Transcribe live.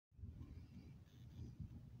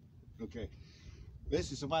Okay.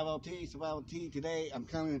 This is Survival T. Survival T. Today I'm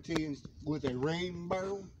coming to you with a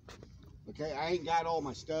rainbow. Okay, I ain't got all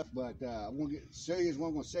my stuff, but I'm gonna show you where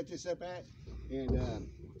I'm gonna set this up at, and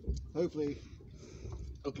hopefully,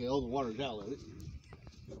 okay, all the water's out of it.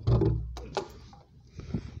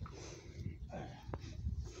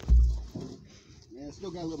 Yeah, it's still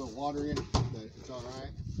got a little bit of water in it, but it's all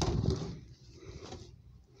right.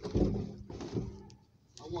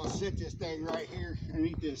 I want to set this thing right here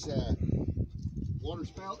underneath this water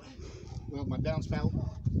spout, well, my downspout.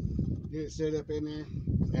 Get it set up in there,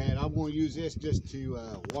 and I'm going to use this just to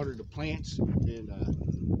water the plants and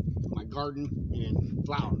my garden and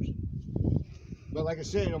flowers. But like I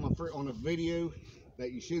said on a video,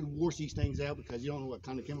 that you should wash these things out because you don't know what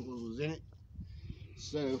kind of chemicals was in it.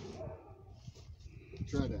 So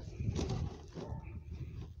try to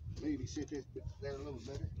maybe set this there a little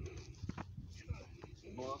better.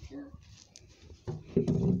 Block here.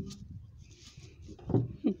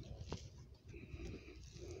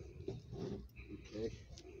 Okay.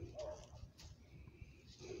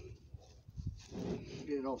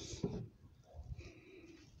 Get it off.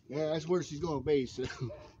 Yeah, that's where she's going to be. So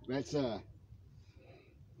that's a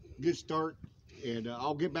good start. And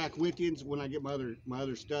I'll get back with you when I get my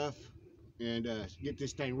other stuff and get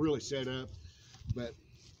this thing really set up. But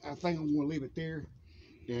I think I'm going to leave it there,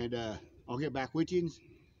 and I'll get back with you.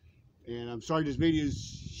 And I'm sorry this video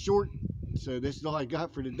is short, so this is all I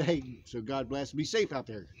got for today. So God bless. Be safe out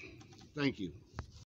there. Thank you.